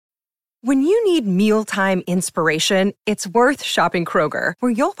When you need mealtime inspiration, it's worth shopping Kroger,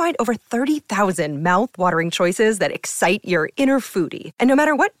 where you'll find over 30,000 mouth-watering choices that excite your inner foodie. And no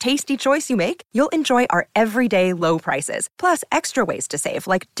matter what tasty choice you make, you'll enjoy our everyday low prices, plus extra ways to save,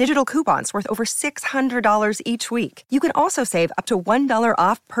 like digital coupons worth over $600 each week. You can also save up to $1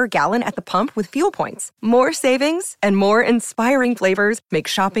 off per gallon at the pump with fuel points. More savings and more inspiring flavors make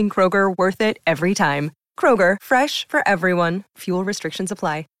shopping Kroger worth it every time. Kroger, fresh for everyone. Fuel restrictions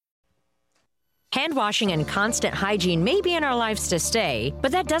apply. Hand washing and constant hygiene may be in our lives to stay,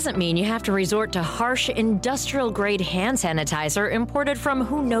 but that doesn't mean you have to resort to harsh, industrial-grade hand sanitizer imported from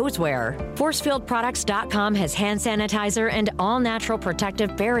who knows where. ForcefieldProducts.com has hand sanitizer and all-natural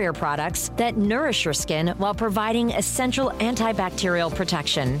protective barrier products that nourish your skin while providing essential antibacterial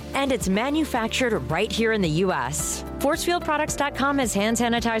protection. And it's manufactured right here in the U.S. ForcefieldProducts.com has hand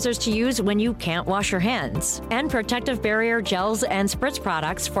sanitizers to use when you can't wash your hands, and protective barrier gels and spritz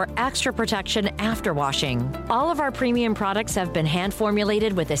products for extra protection after washing. All of our premium products have been hand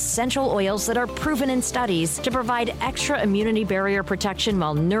formulated with essential oils that are proven in studies to provide extra immunity barrier protection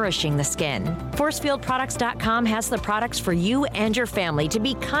while nourishing the skin. ForcefieldProducts.com has the products for you and your family to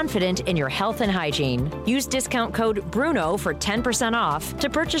be confident in your health and hygiene. Use discount code BRUNO for 10% off to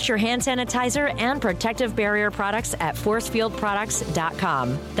purchase your hand sanitizer and protective barrier products at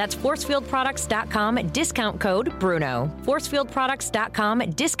ForcefieldProducts.com. That's ForcefieldProducts.com, discount code BRUNO. ForcefieldProducts.com,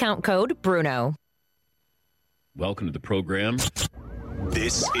 discount code BRUNO. Welcome to the program.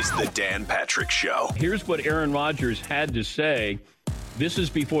 This is the Dan Patrick Show. Here's what Aaron Rodgers had to say. This is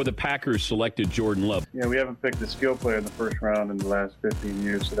before the Packers selected Jordan Love. Yeah, we haven't picked a skill player in the first round in the last 15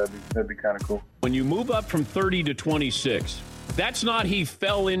 years, so that'd be kind of cool. When you move up from 30 to 26, that's not he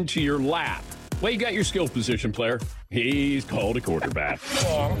fell into your lap. Well, you got your skill position player. He's called a quarterback.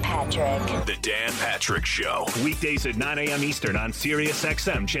 Dan Patrick. The Dan Patrick Show. Weekdays at 9 a.m. Eastern on Sirius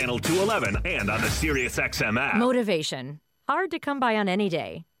XM Channel 211 and on the Sirius XM app. Motivation. Hard to come by on any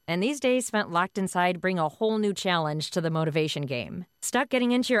day. And these days spent locked inside bring a whole new challenge to the motivation game. Stuck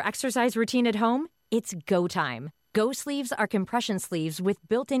getting into your exercise routine at home? It's go time. Go Sleeves are compression sleeves with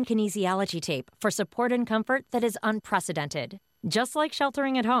built-in kinesiology tape for support and comfort that is unprecedented. Just like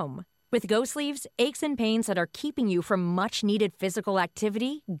sheltering at home. With Go Sleeves, aches and pains that are keeping you from much-needed physical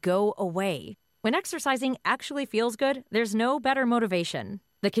activity go away. When exercising actually feels good, there's no better motivation.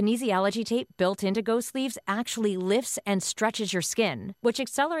 The kinesiology tape built into Go Sleeves actually lifts and stretches your skin, which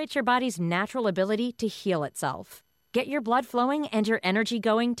accelerates your body's natural ability to heal itself. Get your blood flowing and your energy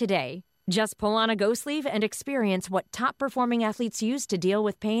going today. Just pull on a Go Sleeve and experience what top-performing athletes use to deal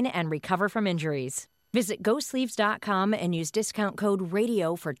with pain and recover from injuries. Visit GoSleeves.com and use discount code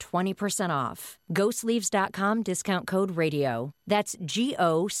RADIO for 20% off. GoSleeves.com, discount code RADIO. That's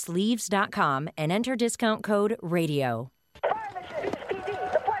GoSleeves.com and enter discount code RADIO.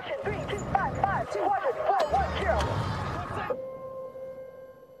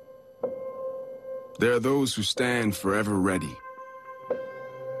 There are those who stand forever ready.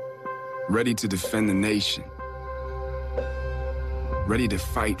 Ready to defend the nation. Ready to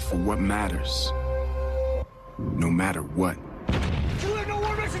fight for what matters. No matter what. Do you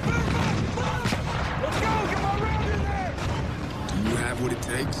have what it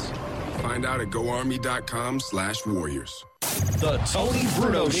takes? Find out at GoArmy.com/warriors. The Tony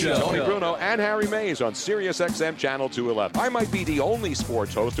Bruno Show. Tony Bruno and Harry Mays on Sirius XM Channel 211. I might be the only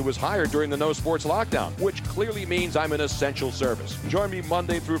sports host who was hired during the no sports lockdown, which clearly means I'm an essential service. Join me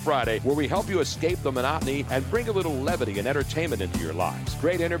Monday through Friday, where we help you escape the monotony and bring a little levity and entertainment into your lives.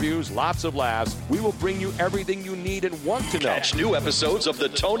 Great interviews, lots of laughs. We will bring you everything you need and want to know. Catch new episodes of The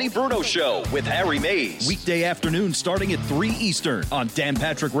Tony Bruno Show with Harry Mays. Weekday afternoon starting at 3 Eastern on Dan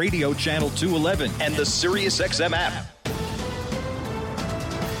Patrick Radio Channel 211 and the Sirius XM app.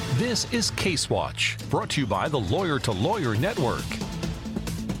 This is Case Watch, brought to you by the Lawyer to Lawyer Network.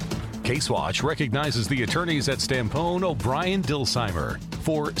 Case Watch recognizes the attorneys at Stampone, O'Brien, Dilsheimer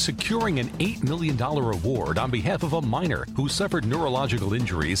for securing an $8 million award on behalf of a minor who suffered neurological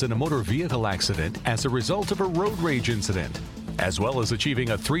injuries in a motor vehicle accident as a result of a road rage incident, as well as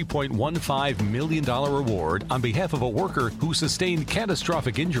achieving a $3.15 million award on behalf of a worker who sustained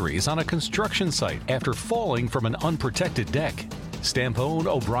catastrophic injuries on a construction site after falling from an unprotected deck. Stampone,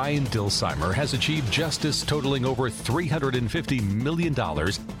 O'Brien, Dilsheimer has achieved justice totaling over $350 million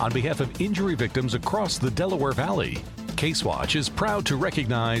on behalf of injury victims across the Delaware Valley. Case Watch is proud to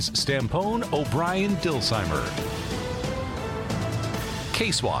recognize Stampone, O'Brien, Dilsheimer.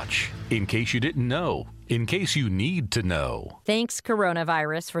 Case Watch, in case you didn't know, in case you need to know. Thanks,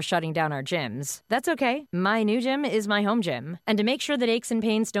 coronavirus, for shutting down our gyms. That's okay. My new gym is my home gym. And to make sure that aches and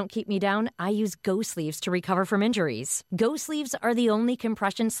pains don't keep me down, I use Go Sleeves to recover from injuries. Go Sleeves are the only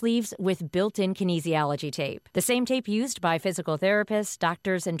compression sleeves with built-in kinesiology tape. The same tape used by physical therapists,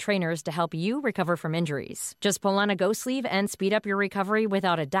 doctors, and trainers to help you recover from injuries. Just pull on a Go Sleeve and speed up your recovery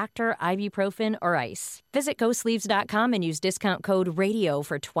without a doctor, ibuprofen, or ice. Visit GoSleeves.com and use discount code RADIO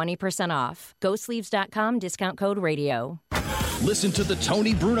for 20% off. GoSleeves.com, discount code RADIO. Listen to the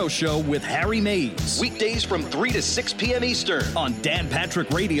Tony Bruno Show with Harry Mays. Weekdays from 3 to 6 p.m. Eastern. On Dan Patrick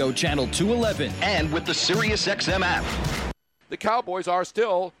Radio, Channel 211. And with the SiriusXM app. The Cowboys are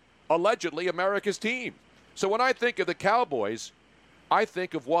still allegedly America's team. So when I think of the Cowboys, I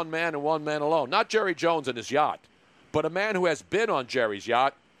think of one man and one man alone. Not Jerry Jones and his yacht, but a man who has been on Jerry's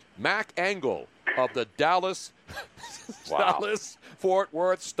yacht, Mac Engel of the Dallas Fort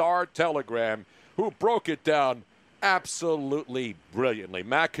Worth Star-Telegram, who broke it down absolutely brilliantly.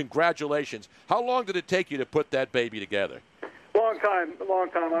 Mac, congratulations. How long did it take you to put that baby together? Long time. I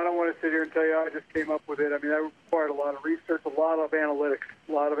don't want to sit here and tell you I just came up with it. I mean, that required a lot of research, a lot of analytics.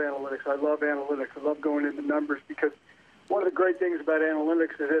 I love analytics. I love going into numbers because one of the great things about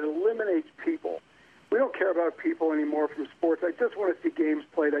analytics is it eliminates people. We don't care about people anymore from sports. I just want to see games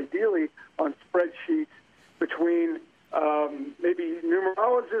played ideally on spreadsheets between maybe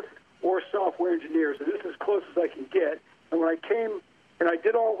numerologists or software engineers. And this is as close as I can get. And when I came and I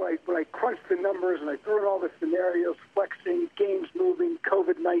did when I crunched the numbers and I threw in all the scenarios, flexing, games moving,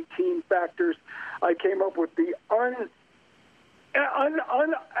 COVID-19 factors, I came up with the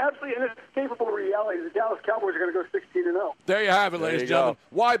absolutely inescapable reality. The Dallas Cowboys are going to go 16-0. There you have it, ladies and gentlemen.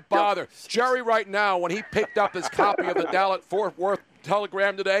 Why bother? Jerry right now, when he picked up his copy of the Dallas Fort Worth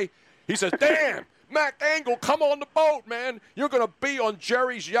Telegram today, he says, damn, Mac Engel, come on the boat, man. You're going to be on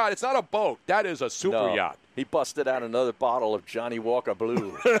Jerry's yacht. It's not a boat. That is a super yacht. He busted out another bottle of Johnny Walker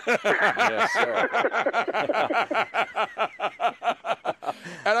Blue. Yes, sir.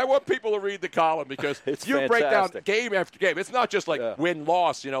 And I want people to read the column because it's you fantastic. break down game after game. It's not just like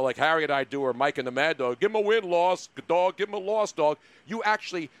win-loss, like Harry and I do, or Mike and the Mad Dog. Give him a win-loss, dog. Give him a loss, dog. You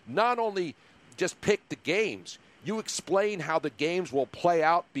actually not only just pick the games, you explain how the games will play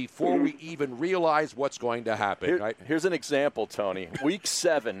out before we even realize what's going to happen. Right? Here's an example, Tony. Week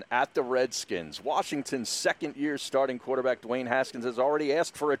 7 at the Redskins. Washington's second-year starting quarterback Dwayne Haskins has already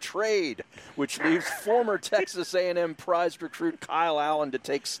asked for a trade, which leaves former Texas A&M prized recruit Kyle Allen to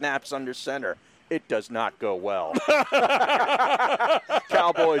take snaps under center. It does not go well.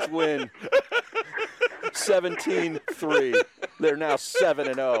 Cowboys win 17-3. They're now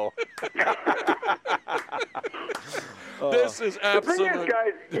 7-0. This is absolute. The thing is,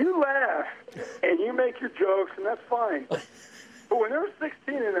 guys, you laugh and you make your jokes, and that's fine. But when they're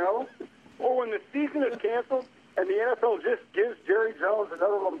 16-0, or when the season is canceled and the NFL just gives Jerry Jones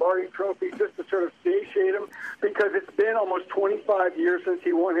another Lombardi trophy just to sort of satiate him because it's been almost 25 years since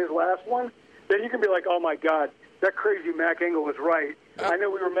he won his last one, then you can be like, oh, my God, that crazy Mac Engel was right. I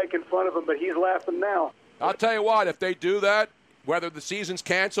know we were making fun of him, but he's laughing now. I'll tell you what, if they do that, whether the season's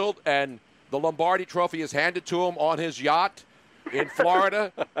canceled and the Lombardi Trophy is handed to him on his yacht in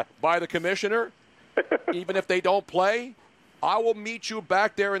Florida by the commissioner, even if they don't play, I will meet you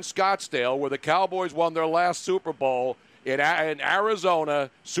back there in Scottsdale where the Cowboys won their last Super Bowl in Arizona,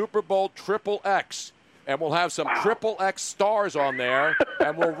 Super Bowl XXX. And we'll have some XXX stars on there,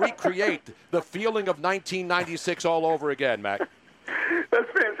 and we'll recreate the feeling of 1996 all over again, Mac. That's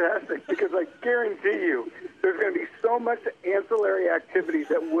fantastic because I guarantee you there's going to be so much ancillary activity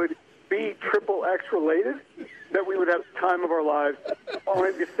that would be XXX related that we would have the time of our lives.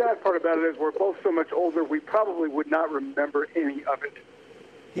 Only the sad part about it is we're both so much older, we probably would not remember any of it.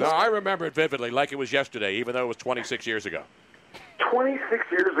 No, I remember it vividly like it was yesterday, even though it was 26 years ago. 26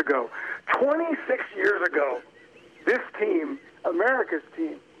 years ago. 26 years ago, this team, America's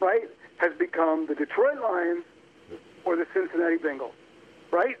team, right, has become the Detroit Lions or the Cincinnati Bengals,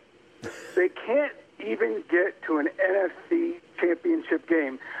 right? They can't even get to an NFC championship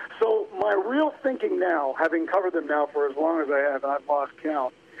game. So my real thinking now, having covered them now for as long as I have, and I've lost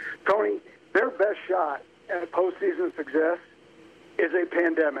count, Tony, their best shot at postseason success is a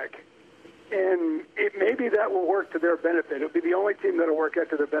pandemic. And maybe that will work to their benefit. It'll be the only team that will work out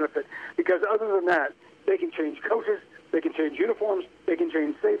to their benefit. Because other than that, they can change coaches, they can change uniforms, they can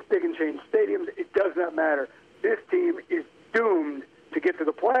change safes, they can change stadiums. It does not matter. This team is doomed to get to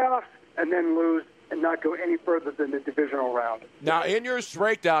the playoffs and then lose and not go any further than the divisional round. Now, in your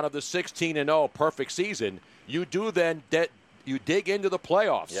breakdown of the 16-0 perfect season, you do then you dig into the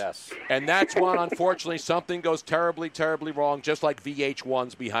playoffs. Yes. And that's when, unfortunately, something goes terribly, terribly wrong, just like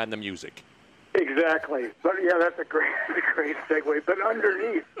VH1's Behind the Music. Exactly. But yeah, that's a great segue. But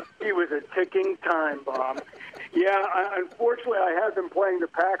underneath, he was a ticking time bomb. Yeah, unfortunately, I have them playing the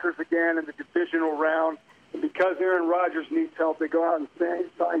Packers again in the divisional round. And because Aaron Rodgers needs help, they go out and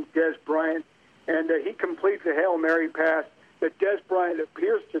sign Dez Bryant. And he completes a Hail Mary pass that Dez Bryant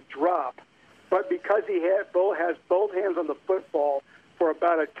appears to drop. But because he has both hands on the football for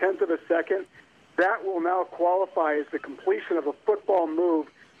about a tenth of a second, that will now qualify as the completion of a football move,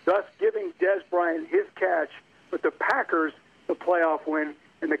 thus giving Dez Bryant his catch, but the Packers the playoff win,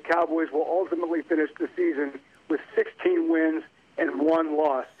 and the Cowboys will ultimately finish the season with 16 wins and 1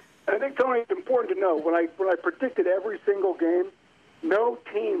 loss. And I think, Tony, it's important to know, when I predicted every single game, no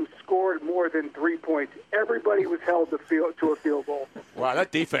team scored more than 3 points. Everybody was held to a field goal. Wow,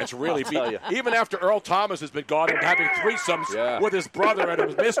 that defense really beat. Even after Earl Thomas has been gone and having threesomes with his brother and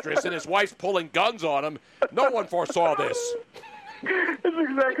his mistress, and his wife's pulling guns on him, no one foresaw this. That's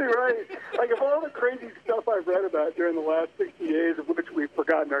exactly right. Like, of all the crazy stuff I've read about during the last 60 days, of which we've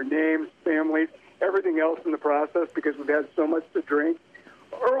forgotten our names, families, everything else in the process because we've had so much to drink,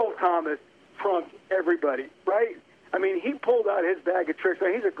 Earl Thomas trumped everybody, right? I mean, he pulled out his bag of tricks.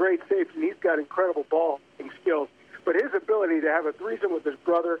 Now, he's a great safety, and he's got incredible ball-playing skills. But his ability to have a threesome with his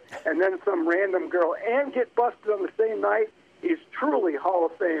brother and then some random girl and get busted on the same night is truly Hall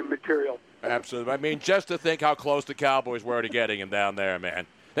of Fame material. Absolutely. I mean, just to think how close the Cowboys were to getting him down there, man.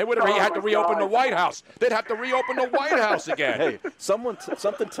 They would have had to reopen the White House. They'd have to reopen the White House again. Hey,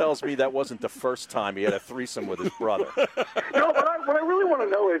 something tells me that wasn't the first time he had a threesome with his brother. No, but what I really want to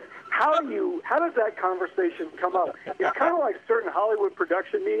know is how does that conversation come up? It's kind of like certain Hollywood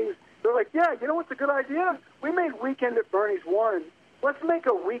production meetings. They're like, yeah, you know what's a good idea? We made Weekend at Bernie's 1. Let's make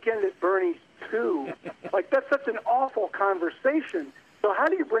a Weekend at Bernie's 2. Like, that's such an awful conversation. So how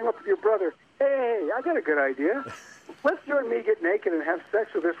do you bring up with your brother, hey, I got a good idea. Let's you and me get naked and have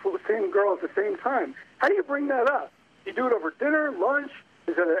sex with this same girl at the same time. How do you bring that up? You do it over dinner, lunch?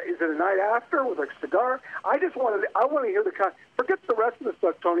 Is it a night after with a cigar? I want to hear forget the rest of the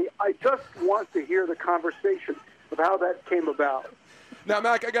stuff, Tony. I just want to hear the conversation of how that came about. Now,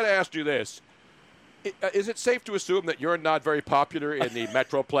 Mac, I got to ask you this. Is it safe to assume that you're not very popular in the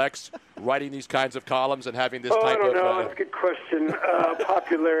Metroplex, writing these kinds of columns and having this type of... I don't know. That's a good question.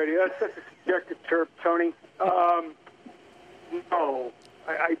 Popularity. That's such a subjective term, Tony. No.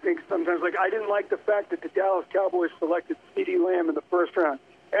 I think sometimes, I didn't like the fact that the Dallas Cowboys selected CeeDee Lamb in the first round.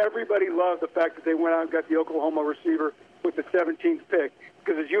 Everybody loved the fact that they went out and got the Oklahoma receiver with the 17th pick.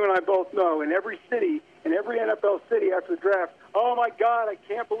 Because as you and I both know, in every city, in every NFL city after the draft, oh, my God, I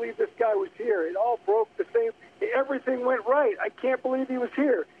can't believe this guy was here. It all broke the same. Everything went right. I can't believe he was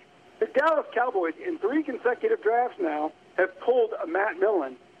here. The Dallas Cowboys, in 3 consecutive drafts now, have pulled a Matt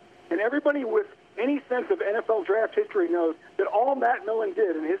Millen. And everybody with any sense of NFL draft history knows that all Matt Millen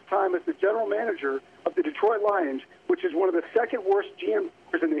did in his time as the general manager of the Detroit Lions, which is one of the second worst GMs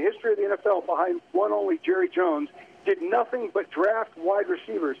in the history of the NFL behind one only Jerry Jones, did nothing but draft wide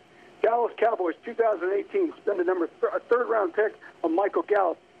receivers. Dallas Cowboys, 2018, spend a third-round pick on Michael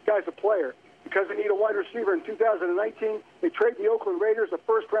Gallup. Guy's a player. Because they need a wide receiver in 2019, they trade the Oakland Raiders a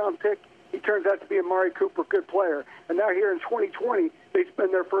first-round pick. He turns out to be a Amari Cooper, good player. And now here in 2020, they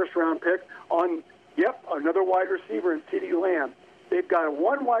spend their first-round pick on, another wide receiver in CeeDee Lamb. They've got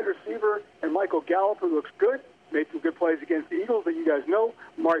one wide receiver and Michael Gallup, who looks good, made some good plays against the Eagles that you guys know.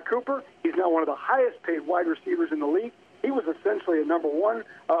 Amari Cooper, he's now one of the highest-paid wide receivers in the league. He was essentially a number 1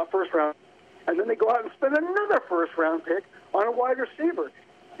 first-round. And then they go out and spend another first-round pick on a wide receiver.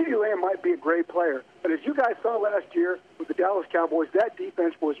 CeeDee Lamb might be a great player, but as you guys saw last year with the Dallas Cowboys, that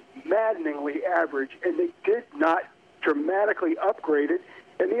defense was maddeningly average, and they did not dramatically upgrade it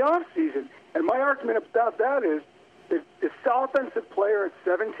in the offseason. And my argument about that is that this offensive player at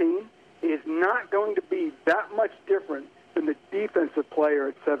 17 is not going to be that much different than the defensive player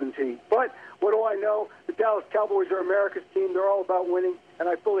at 17. But what do I know? The Dallas Cowboys are America's team. They're all about winning, and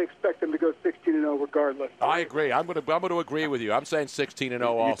I fully expect them to go 16-0 regardless. I agree. I'm going to agree with you. I'm saying 16-0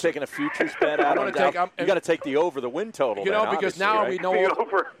 also. You're taking a futures bet out on Dallas. You got to take the over the win total. You know, then, because now right?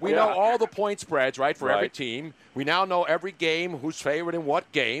 we know all the point spreads, right, for every team. We now know every game, who's favored in what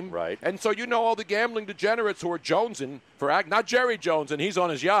game. Right. And so you know all the gambling degenerates who are jonesing for not Jerry Jones, and he's on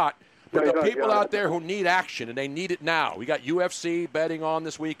his yacht. But the people out there who need action, and they need it now. We got UFC betting on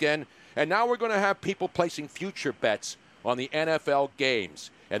this weekend, and now we're going to have people placing future bets on the NFL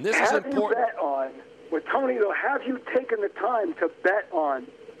games. And this is important. Have you bet on, with Tony, though, have you taken the time to bet on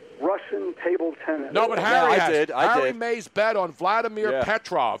Russian table tennis? No, but Harry I did. Harry Mays bet on Vladimir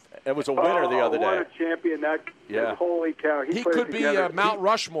Petrov. It was a winner the other day. What a champion that Yeah. Holy cow. He could be Mount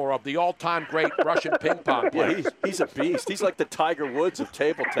Rushmore of the all-time great Russian ping pong player. Yeah, he's a beast. He's like the Tiger Woods of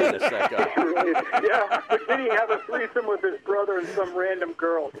table tennis, that guy. Yeah, but did he have a threesome with his brother and some random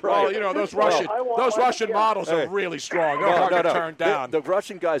girl? Well, those Russian models are really strong. They're hard to turn down. The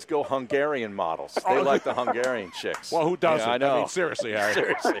Russian guys go Hungarian models. They like the Hungarian chicks. Well, who doesn't? Yeah, I know. I mean, seriously, Harry.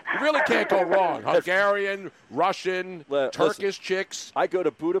 Seriously. You really can't go wrong. Hungarian, Russian, Turkish chicks. I go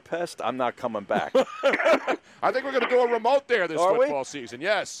to Budapest, I'm not coming back. I think we're going to do a remote there this football season.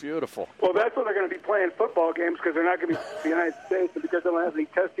 Yes. Beautiful. Well, that's when they're going to be playing football games because they're not going to be in the United States and because they don't have any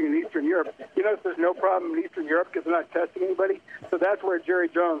testing in Eastern Europe. You know, there's no problem in Eastern Europe because they're not testing anybody. So that's where Jerry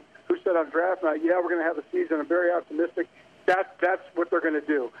Jones, who said on draft night, we're going to have a season. I'm very optimistic. That's what they're going to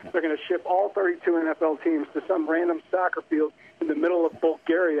do. They're going to ship all 32 NFL teams to some random soccer field in the middle of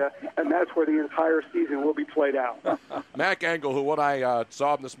Bulgaria, and that's where the entire season will be played out. Mac Engel, when I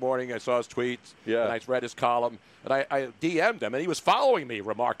saw him this morning, I saw his tweets, and I read his column, and I DM'd him, and he was following me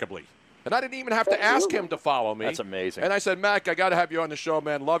remarkably. And I didn't even have to ask him to follow me. That's amazing. And I said, Mac, I got to have you on the show,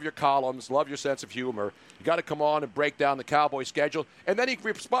 man. Love your columns. Love your sense of humor. You got to come on and break down the Cowboy schedule. And then he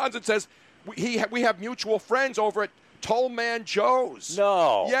responds and says, we have mutual friends over at Tollman Joe's.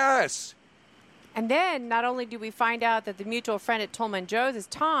 No. Yes. And then not only do we find out that the mutual friend at Tollman Joe's is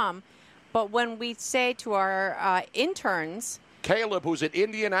Tom, but when we say to our interns, Caleb, who's in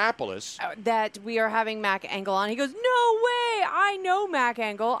Indianapolis, that we are having Mac Engel on, he goes, "No way! I know Mac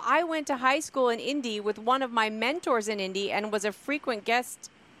Engel. I went to high school in Indy with one of my mentors in Indy and was a frequent guest."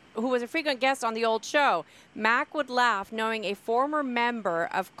 Who was a frequent guest on the old show. Mac would laugh knowing a former member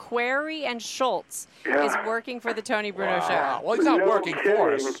of Query and Schultz is working for the Tony Bruno Show. Well, he's not working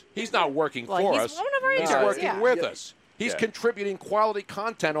for us. He's not working for us. He's one of our interns. He's working with us. He's contributing quality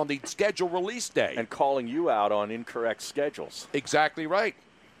content on the schedule release day. And calling you out on incorrect schedules. Exactly right.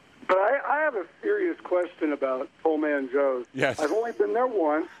 But I have a serious question about Tollman Joe's. Yes. I've only been there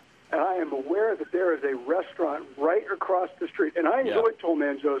once. And I am aware that there is a restaurant right across the street. And I enjoy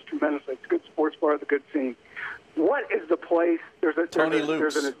Tollman Joe's tremendously. It's a good sports bar with a good scene. What is the place? Tony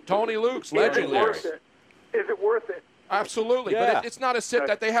Luke's. Tony Luke's, legendary. Is it worth it? Absolutely. Yeah. But it's not a sit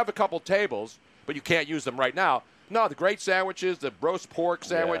that they have a couple tables, but you can't use them right now. No, the great sandwiches, the roast pork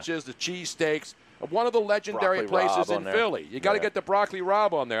sandwiches, the cheese steaks. One of the legendary places in Philly. You got to get the broccoli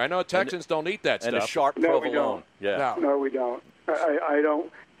rabe on there. I know Texans don't eat that stuff. And a sharp provolone. No, we don't. I don't.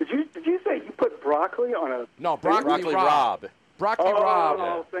 Did you say you put broccoli on a... No, broccoli rabe. Broccoli rabe.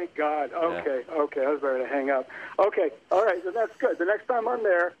 Oh, thank God. Okay, I was ready to hang up. Okay, all right, then that's good. The next time I'm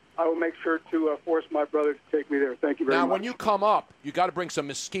there, I will make sure to force my brother to take me there. Thank you very much. Now, when you come up, you got to bring some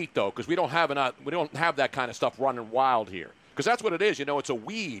mesquite, though, because we don't have that kind of stuff running wild here. Because that's what it is. It's a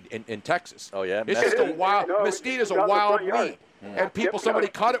weed in Texas. Oh, yeah? It's just a wild... mesquite is a wild weed. And somebody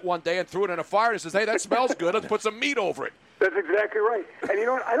cut it one day and threw it in a fire and says, hey, that smells good. Let's put some meat over it. That's exactly right. And you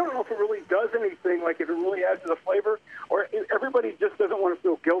know what? I don't know if it really does anything, like if it really adds to the flavor, or everybody just doesn't want to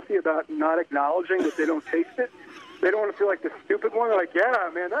feel guilty about not acknowledging that they don't taste it. They don't want to feel like the stupid one. They're like, yeah,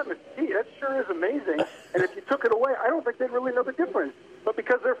 man, that mesquite, that sure is amazing. And if you took it away, I don't think they'd really know the difference. But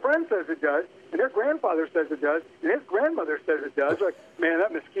because their friend says it does, and their grandfather says it does, and his grandmother says it does, like, man,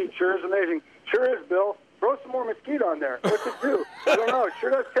 that mesquite sure is amazing. Sure is, Bill. Throw some more mesquite on there. What's it do? I don't know. It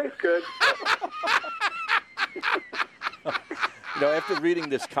sure does taste good. After reading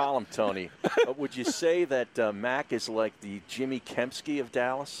this column, Tony, would you say that Mac is like the Jimmy Kempski of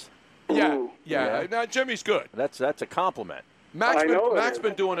Dallas? Yeah. No, Jimmy's good. That's a compliment. Mac's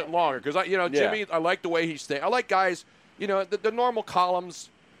been doing it longer because Jimmy. I like the way he's staying. I like guys. The normal columns.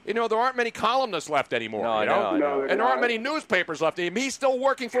 There aren't many columnists left anymore. No, I know. And there aren't many newspapers left. He's still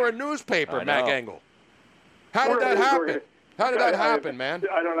working for a newspaper, Mac Engel. How did that happen? How did that happen, man?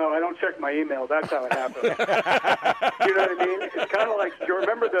 I don't know. I don't check my email. That's how it happened. You know what I mean? It's kind of like, do you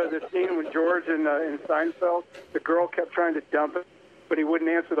remember the scene when George in Seinfeld, the girl kept trying to dump it, but he wouldn't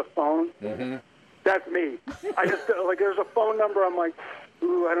answer the phone? Mm-hmm. That's me. I just, there's a phone number. I'm like,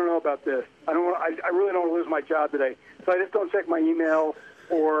 ooh, I don't know about this. I really don't want to lose my job today. So I just don't check my email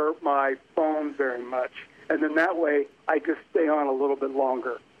or my phone very much. And then that way, I just stay on a little bit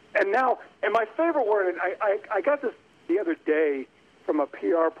longer. And my favorite word, and I got this the other day from a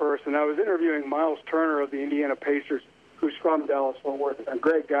PR person. I was interviewing Miles Turner of the Indiana Pacers, who's from Dallas-Fort Worth, a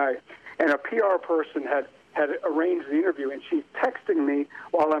great guy. And a PR person had arranged the interview, and she's texting me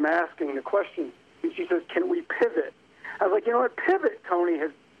while I'm asking the question. And she says, can we pivot? I was like, you know what? Pivot, Tony,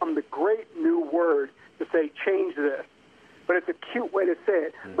 has become the great new word to say change this. But it's a cute way to say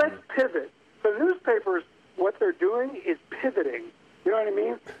it. Mm-hmm. Let's pivot. So newspapers, what they're doing is pivoting. You know what I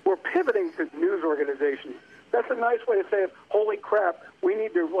mean? We're pivoting to news organizations. That's a nice way to say, holy crap, we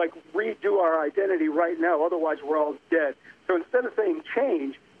need to, like, redo our identity right now, otherwise we're all dead. So instead of saying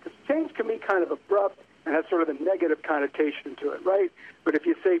change, because change can be kind of abrupt and has sort of a negative connotation to it, right? But if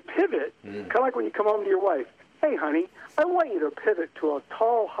you say pivot, kind of like when you come home to your wife, hey, honey, I want you to pivot to a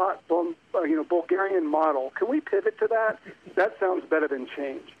tall, hot, Bulgarian model. Can we pivot to that? That sounds better than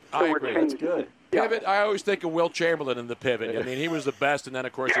change. So I agree. That's good. Pivot, I always think of Will Chamberlain in the pivot. I mean, he was the best, and then,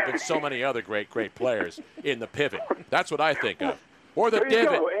 of course, there have been so many other great players in the pivot. That's what I think of. Or the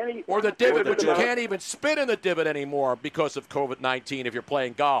divot, but you can't even spin in the divot anymore because of COVID-19 if you're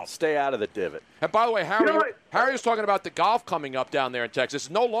playing golf. Stay out of the divot. And by the way, Harry was talking about the golf coming up down there in Texas.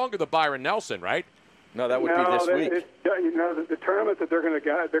 It's no longer the Byron Nelson, right? No, that would be this week. The tournament that they're going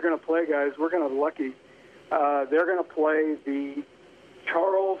to play, guys, we're going to be lucky. They're going to play the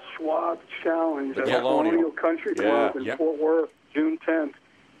Charles Schwab Challenge at the Colonial Country Club in Fort Worth, June 10th.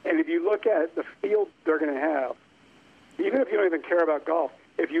 And if you look at the field they're going to have, even if you don't even care about golf,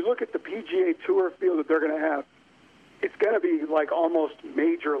 if you look at the PGA Tour field that they're going to have, it's going to be like almost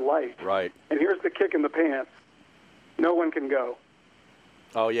major light. Right. And here's the kick in the pants. No one can go.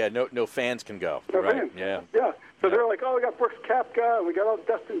 Oh, yeah, no fans can go. No right. fans. Yeah. Yeah. So they're like, oh, we got Brooks Koepka, and we got all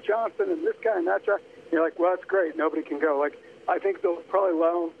Dustin Johnson, and this guy and that guy. And you're like, well, that's great. Nobody can go. Like, I think they'll probably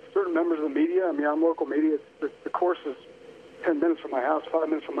allow certain members of the media. I mean, I'm local media. The course is 10 minutes from my house, 5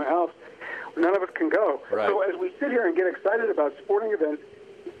 minutes from my house. None of us can go. Right. So as we sit here and get excited about sporting events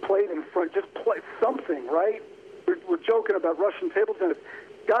played in front, just play something, right? We're joking about Russian table tennis.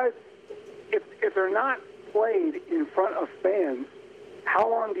 Guys, if they're not played in front of fans, how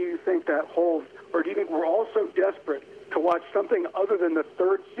long do you think that holds? Or do you think we're all so desperate to watch something other than the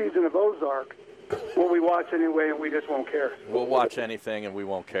third season of Ozark? Will we watch anyway and we just won't care? We'll watch anything and we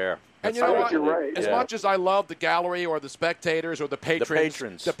won't care. And you know what? You're right. As much as I love the gallery or the spectators or the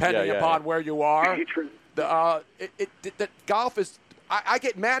patrons depending upon where you are, the golf is. I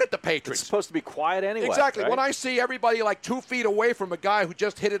get mad at the patrons. It's supposed to be quiet anyway. Exactly. Right? When I see everybody like 2 feet away from a guy who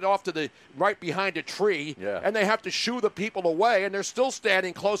just hit it off to the right behind a tree, and they have to shoo the people away, and they're still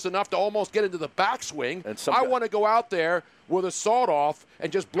standing close enough to almost get into the backswing, I want to go out there with a sawed-off and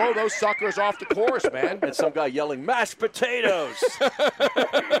just blow those suckers off the course, man. And some guy yelling, mashed potatoes.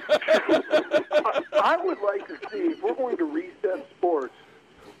 I would like to see, if we're going to reset sports,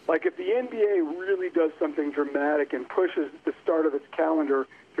 like if the NBA really does something dramatic and pushes the start of its calendar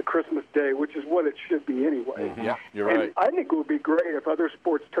to Christmas Day, which is what it should be anyway. Mm-hmm. Yeah, you're and right. I think it would be great if other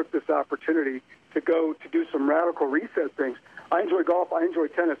sports took this opportunity to go to do some radical reset things. I enjoy golf, I enjoy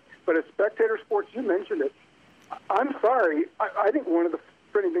tennis, but as spectator sports, you mentioned it. I'm sorry. I think one of the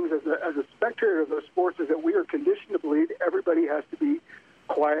frustrating things as a spectator of those sports is that we are conditioned to believe everybody has to be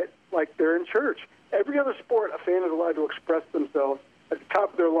quiet like they're in church. Every other sport, a fan is allowed to express themselves at the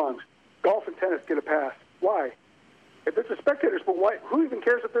top of their lungs. Golf and tennis get a pass. Why? If it's a spectator sport, why? Who even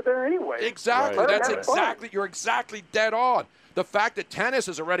cares if they're there anyway? Exactly. Right. You're exactly dead on. The fact that tennis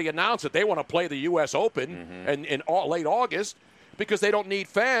has already announced that they want to play the U.S. Open in late August because they don't need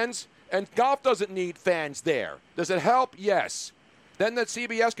fans, and golf doesn't need fans there. Does it help? Yes. Then the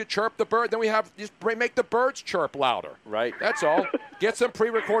CBS could chirp the bird. Then we have just make the birds chirp louder. Right. That's all. Get some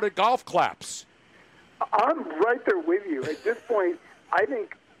pre-recorded golf claps. I'm right there with you. At this point, I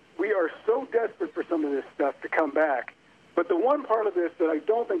think we are so desperate for some of this stuff to come back. But the one part of this that I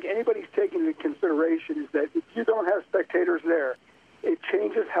don't think anybody's taking into consideration is that if you don't have spectators there, it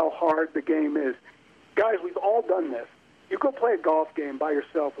changes how hard the game is. Guys, we've all done this. You go play a golf game by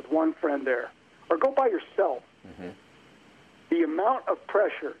yourself with one friend there, or go by yourself. Mm-hmm. The amount of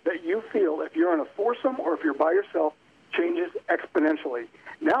pressure that you feel if you're in a foursome or if you're by yourself changes exponentially.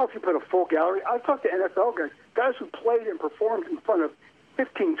 Now if you put a full gallery, I've talked to NFL guys who played and performed in front of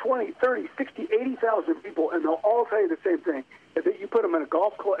 15, 20, 30, 60, 80,000 people, and they'll all tell you the same thing. If you put them in a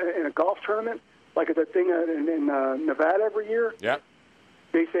golf tournament, like at that thing in Nevada every year,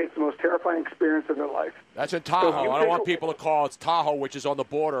 they say it's the most terrifying experience of their life. That's in Tahoe. I don't want people to call it Tahoe, which is on the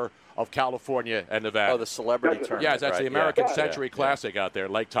border of California and Nevada. Oh, the celebrity tournament. Yeah, that's the American Century Classic out there,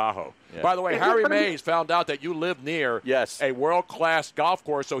 Lake Tahoe. Yeah. By the way, Harry Mays found out that you live near a world-class golf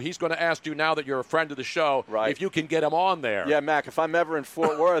course, so he's going to ask you now that you're a friend of the show if you can get him on there. Yeah, Mac, if I'm ever in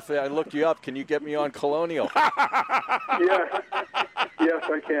Fort Worth, I looked you up. Can you get me on Colonial? Yes,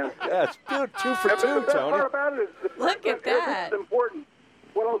 I can. Yes, good. 2 for 2, the best Tony. part about it is look at that. It's important.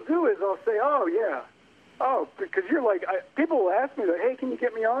 What I'll do is I'll say, oh, yeah. Oh, because you're like, people will ask me, hey, can you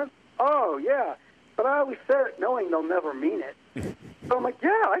get me on? Oh, yeah. But I always say it knowing they'll never mean it. So I'm like, yeah,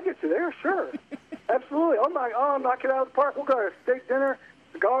 I get you there, sure. Absolutely. I'll knock it out of the park. We'll go to a steak dinner,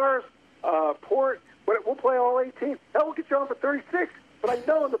 cigars, port. We'll play all 18. Hell, we'll get you on for 36. but I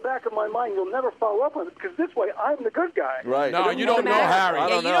know in the back of my mind you'll never follow up on it because this way I'm the good guy. Right. No, you don't know Harry. I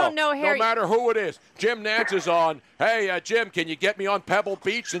don't know. You don't know Harry. No matter who it is. Jim Nantz is on. Hey, Jim, can you get me on Pebble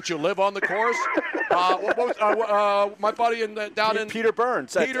Beach since you live on the course? My buddy down in Peter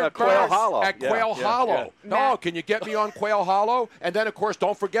Burns at Burns Quail Hollow. At Quail Hollow. Yeah. No, can you get me on Quail Hollow? And then, of course,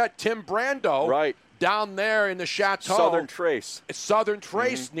 don't forget Tim Brando. Right. Down there in the Chateau. Southern Trace. Southern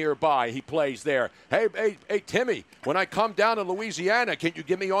Trace nearby. He plays there. Hey, Timmy, when I come down to Louisiana, can you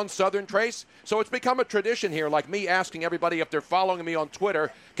get me on Southern Trace? So it's become a tradition here, like me asking everybody if they're following me on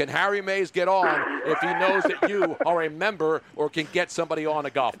Twitter, can Harry Mays get on if he knows that you are a member or can get somebody on a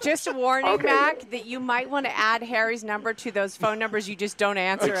golf course? Just a warning, Mac, that you might want to add Harry's number to those phone numbers you just don't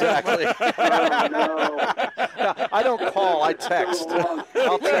answer. Exactly. No, I don't call. I text. I'll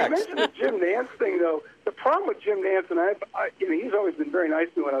You text. mentioned the Jim Nantz thing, though. The problem with Jim Nantz, and he's always been very nice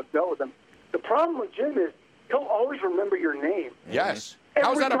to me when I've dealt with him. The problem with Jim is he'll always remember your name. Yes. Every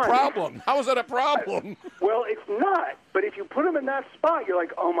How's that a time. problem? How is that a problem? Well, it's not. But if you put him in that spot, you're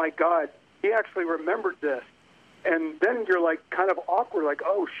like, oh, my God, he actually remembered this. And then you're like kind of awkward, like,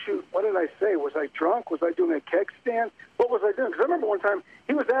 oh, shoot, what did I say? Was I drunk? Was I doing a keg stand? What was I doing? Because I remember one time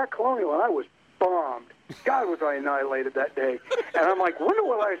he was at Colonial and I was bombed. God, was I annihilated that day. And I'm like, wonder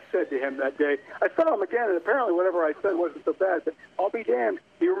what I said to him that day. I saw him again, and apparently whatever I said wasn't so bad. But I'll be damned,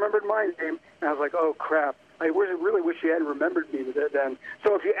 he remembered my name. And I was like, oh, crap. I really wish he hadn't remembered me then.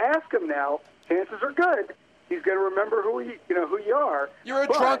 So if you ask him now, chances are good he's going to remember who you are. You're a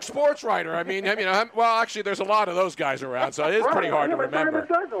drunk sports writer. I mean, well, actually, there's a lot of those guys around, so it is pretty hard to remember.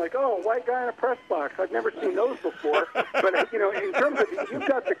 Like, oh, white guy in a press box. I've never seen those before. But, in terms of you've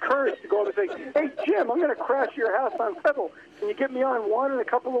got the courage to go up and say, hey, Jim, I'm going to crash your house on Pebble. Can you get me on one in a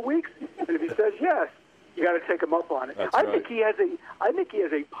couple of weeks? And if he says yes, you got to take him up on it. That's I right. think he has a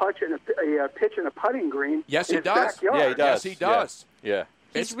punch and a pitch and a putting green. Yes, in he his does. backyard. Yeah, he does. Yes, he does. Yeah.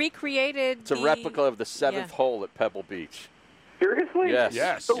 He's recreated. It's a replica of the seventh hole at Pebble Beach. Seriously?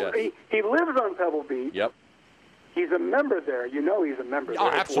 Yes. So yes. He lives on Pebble Beach. Yep. He's a member there. You know he's a member there. Oh,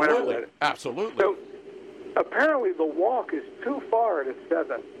 absolutely. Absolutely. So apparently the walk is too far to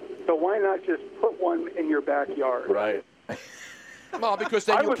 7. So why not just put one in your backyard? Right. Well, because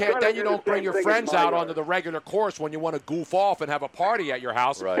then you don't bring your friends out onto the regular course when you want to goof off and have a party at your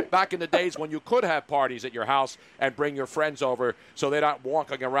house. Right. Back in the days when you could have parties at your house and bring your friends over so they're not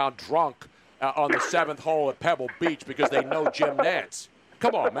walking around drunk on the 7th hole at Pebble Beach because they know Jim Nantz.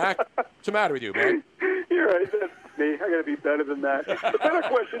 Come on, Mac. What's the matter with you, man? You're right. That's me. I got to be better than that. The better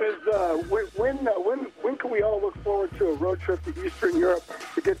question is when can we all look forward to a road trip to Eastern Europe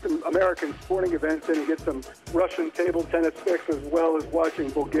to get some American sporting events in and get some Russian table tennis fix as well as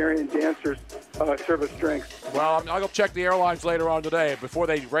watching Bulgarian dancers service drinks? Well, I'll go check the airlines later on today before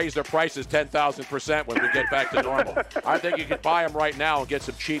they raise their prices 10,000% when we get back to normal. I think you could buy them right now and get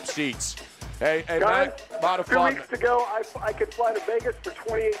some cheap seats. Hey, guys, Mac, a lot of fun. 2 weeks ago, I could fly to Vegas for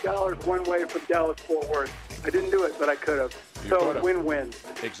 $28 one way from Dallas-Fort Worth. I didn't do it, but I could have. So win-win.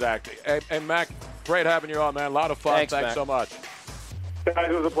 Exactly. Hey, Mac, great having you on, man. A lot of fun. Thanks so much. Guys,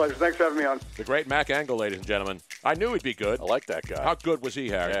 it was a pleasure. Thanks for having me on. The great Mac Engel, ladies and gentlemen. I knew he'd be good. I like that guy. How good was he,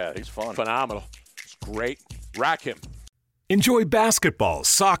 Harry? Yeah, he's fun. Phenomenal. It's great. Rack him. Enjoy basketball,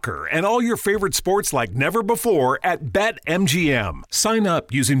 soccer, and all your favorite sports like never before at BetMGM. Sign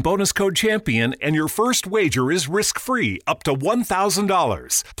up using bonus code CHAMPION and your first wager is risk-free up to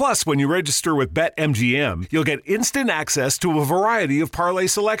 $1,000. Plus, when you register with BetMGM, you'll get instant access to a variety of parlay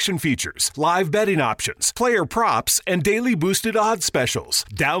selection features, live betting options, player props, and daily boosted odds specials.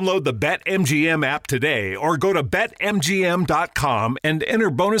 Download the BetMGM app today or go to BetMGM.com and enter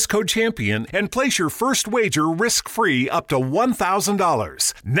bonus code CHAMPION and place your first wager risk-free up to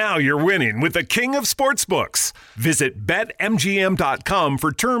 $1,000. Now you're winning with the king of sportsbooks. Visit BetMGM.com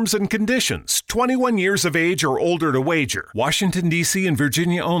for terms and conditions. 21 years of age or older to wager. Washington, D.C. and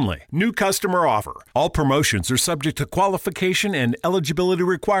Virginia only. New customer offer. All promotions are subject to qualification and eligibility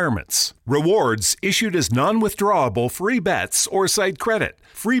requirements. Rewards issued as non-withdrawable free bets or site credit.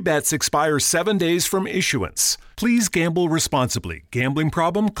 Free bets expire 7 days from issuance. Please gamble responsibly. Gambling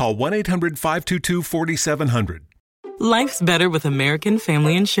problem? Call 1-800-522-4700. Life's better with American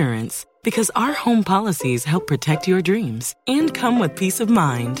Family Insurance because our home policies help protect your dreams and come with peace of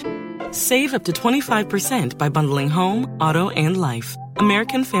mind. Save up to 25% by bundling home, auto, and life.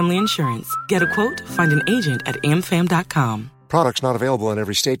 American Family Insurance. Get a quote, find an agent at amfam.com. Products not available in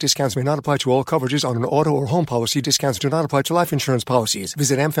every state. Discounts may not apply to all coverages on an auto or home policy. Discounts do not apply to life insurance policies.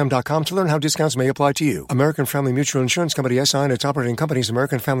 Visit amfam.com to learn how discounts may apply to you. American Family Mutual Insurance Company, SI, and its operating companies,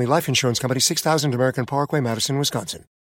 American Family Life Insurance Company, 6000 American Parkway, Madison, Wisconsin.